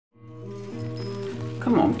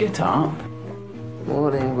Come on, get up.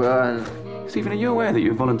 Morning, Brian. Stephen, are you aware that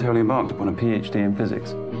you've voluntarily embarked upon a PhD in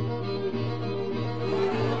physics?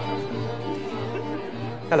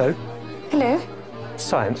 Hello. Hello.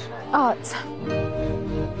 Science. Arts.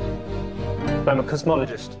 I'm a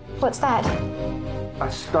cosmologist. What's that? I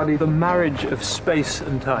study the marriage of space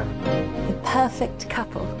and time. The perfect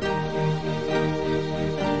couple.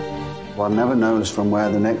 One never knows from where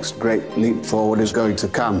the next great leap forward is going to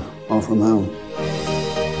come, or from whom.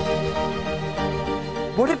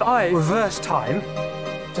 What if I reverse time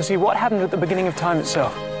to see what happened at the beginning of time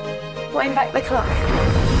itself? Wind back the clock.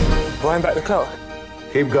 Wind back the clock?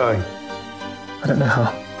 Keep going. I don't know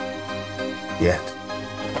how. Yet.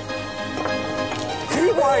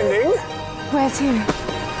 Keep winding! Where to?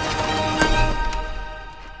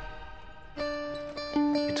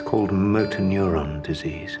 It's called motor neuron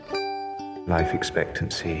disease. Life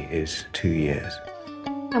expectancy is 2 years.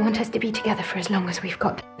 I want us to be together for as long as we've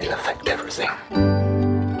got. It'll affect everything.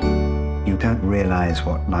 You don't realize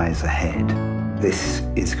what lies ahead. This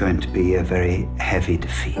is going to be a very heavy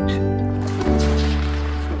defeat.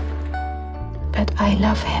 But I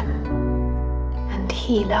love him. And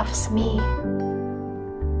he loves me.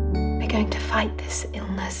 We're going to fight this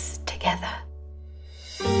illness together.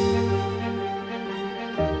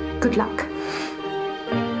 Good luck.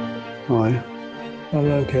 Why?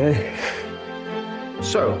 I'm okay.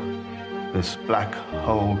 So, this black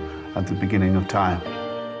hole at the beginning of time.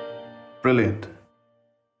 Brilliant.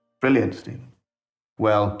 Brilliant, Stephen.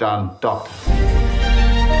 Well done, Doctor.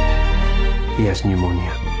 He has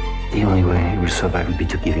pneumonia. The only way he will survive will be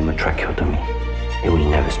to give him a tracheotomy. He will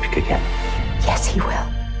never speak again. Yes, he will.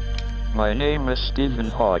 My name is Stephen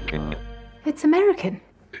Hawking. It's American.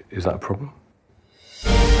 Is that a problem?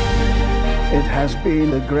 It has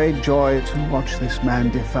been a great joy to watch this man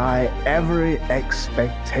defy every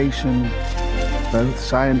expectation, both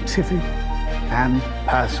scientific and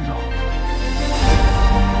personal.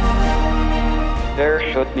 There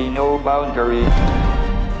should be no boundary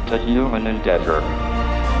to human endeavor.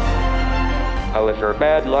 However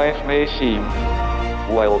bad life may seem,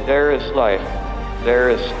 while there is life, there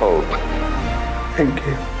is hope. Thank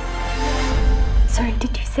you. Sorry,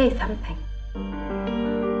 did you say something?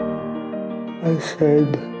 I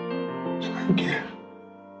said, thank you.